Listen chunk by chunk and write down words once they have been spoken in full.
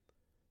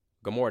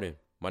Good morning.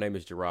 My name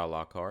is Gerard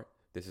Lockhart.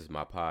 This is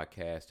my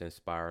podcast,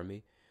 Inspire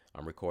Me.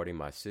 I'm recording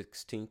my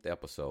 16th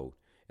episode,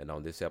 and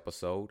on this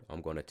episode,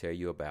 I'm going to tell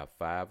you about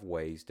 5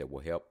 ways that will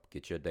help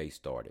get your day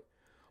started.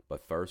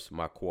 But first,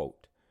 my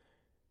quote.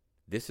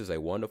 This is a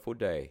wonderful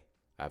day.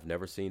 I've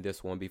never seen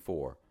this one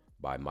before,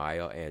 by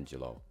Maya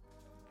Angelou.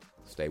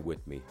 Stay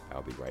with me.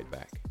 I'll be right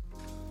back.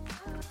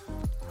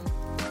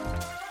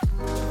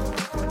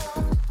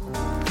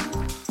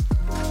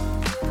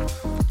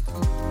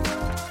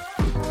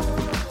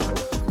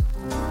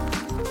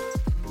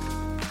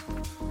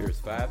 Here's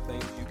 5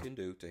 things you can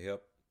do to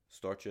help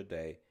start your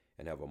day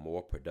and have a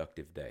more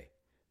productive day.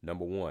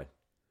 Number 1,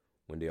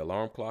 when the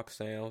alarm clock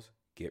sounds,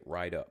 get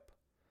right up.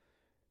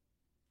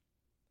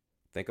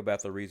 Think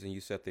about the reason you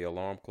set the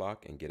alarm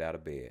clock and get out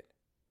of bed.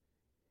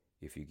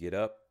 If you get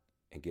up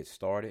and get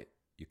started,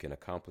 you can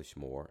accomplish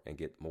more and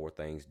get more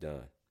things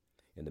done.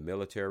 In the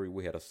military,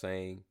 we had a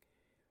saying,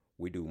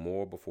 we do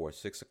more before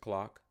 6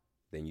 o'clock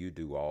than you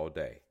do all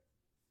day.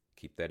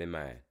 Keep that in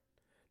mind.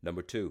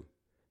 Number 2,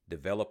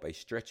 develop a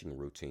stretching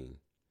routine.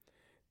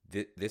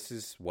 This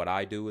is what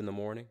I do in the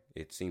morning.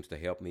 It seems to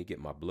help me get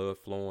my blood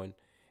flowing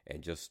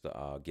and just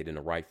get in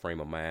the right frame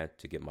of mind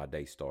to get my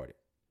day started.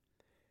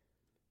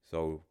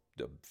 So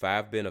the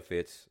 5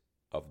 benefits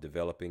of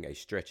developing a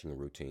stretching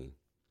routine.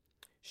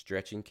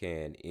 Stretching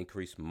can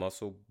increase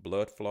muscle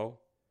blood flow,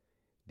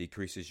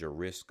 decreases your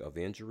risk of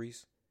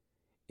injuries,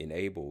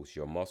 enables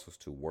your muscles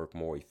to work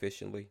more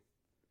efficiently,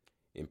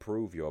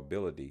 improve your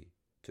ability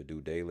to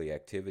do daily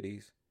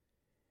activities,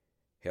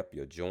 help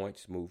your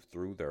joints move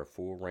through their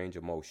full range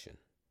of motion.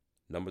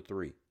 Number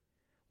 3,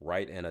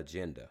 write an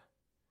agenda.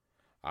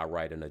 I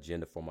write an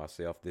agenda for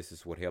myself. This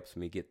is what helps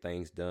me get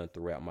things done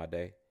throughout my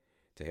day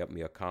to help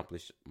me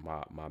accomplish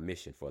my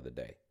mission for the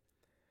day.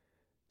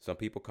 Some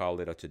people call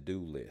it a to-do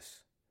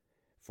list.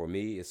 For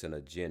me, it's an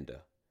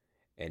agenda.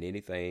 And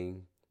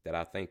anything that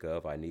I think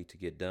of I need to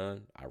get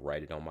done, I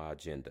write it on my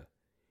agenda.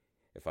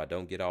 If I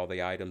don't get all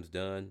the items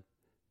done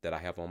that I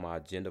have on my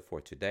agenda for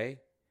today,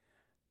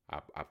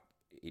 I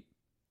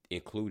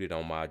include it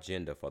on my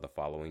agenda for the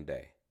following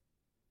day.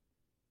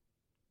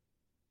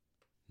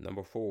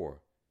 Number 4,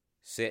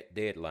 set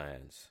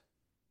deadlines.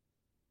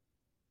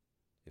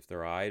 If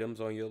there are items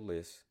on your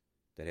list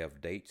that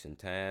have dates and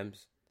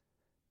times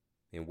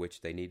in which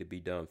they need to be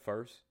done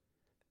first,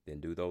 then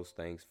do those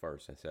things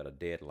first and set a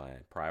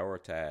deadline.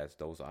 Prioritize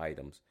those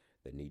items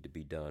that need to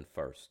be done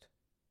first.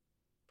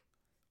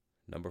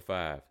 Number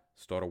 5,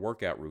 start a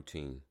workout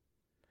routine.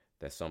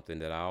 That's something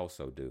that I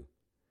also do.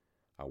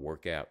 I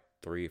work out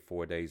 3 or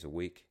 4 days a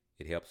week.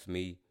 It helps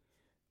me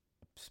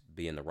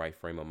be in the right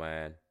frame of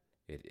mind.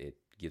 It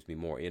gives me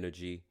more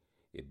energy.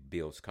 It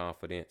builds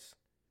confidence.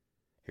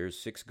 Here's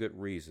 6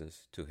 good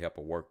reasons to have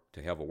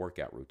a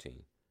workout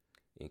routine.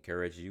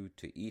 Encourage you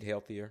to eat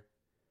healthier,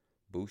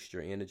 boost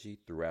your energy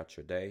throughout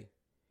your day,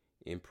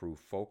 improve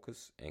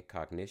focus and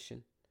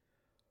cognition,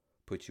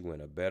 put you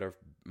in a better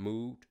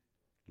mood,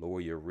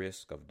 lower your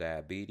risk of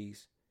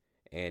diabetes,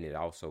 and it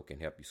also can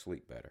help you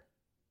sleep better.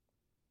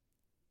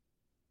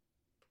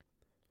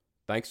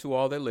 Thanks to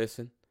all that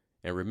listen,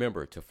 and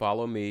remember to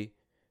follow me,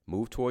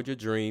 move toward your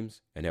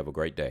dreams, and have a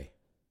great day.